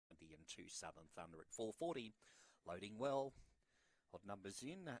2 Southern Thunder at 4:40. Loading well. Odd numbers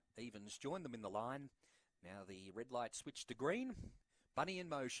in. Evens joined them in the line. Now the red light switched to green. Bunny in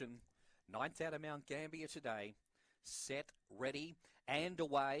motion. 9th out of Mt-Gambier today. Set, ready, and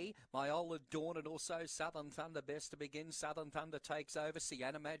away. Myola Dawn and also Southern Thunder best to begin. Southern Thunder takes over.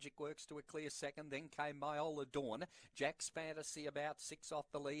 Sienna Magic works to a clear second. Then came Myola Dawn. Jack's Fantasy about 6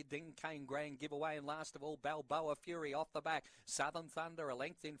 off the lead. Then came Grand Giveaway. And last of all, Balboa Fury off the back. Southern Thunder a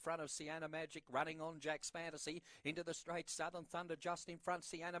length in front of Sienna Magic. Running on Jack's Fantasy. Into the straight. Southern Thunder just in front.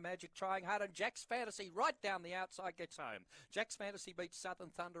 Sienna Magic trying hard. And Jack's Fantasy right down the outside gets home. Jack's Fantasy beats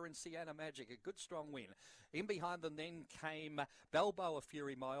Southern Thunder and Sienna Magic. A good strong win. In behind them then came Balboa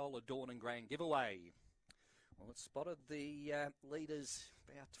Fury, Myola Dawn and Grand Giveaway. Well, it spotted the leaders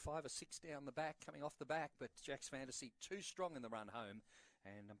about 5 or 6 down the back, coming off the back, but Jack's Fantasy too strong in the run home.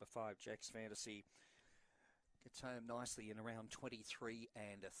 And number 5, Jack's Fantasy, gets home nicely in around 23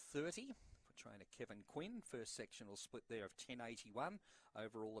 and 30. For trainer Kevin Quinn, first sectional split there of 10.81,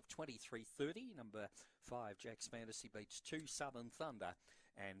 overall of 23.30. Number 5, Jack's Fantasy beats 2 Southern Thunder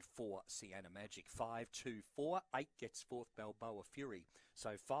and 4 Sienna Magic. 5, 2, 4, 8 gets 4th Balboa Fury.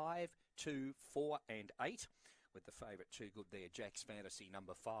 So 5, 2, 4 and 8 with the favourite too good there, Jack's Fantasy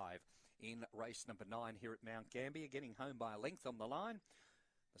number 5. In race number 9 here at Mt-Gambier, getting home by a length on the line.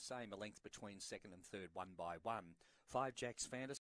 The same a length between second and third, 1 by 1. 5, Jack's Fantasy.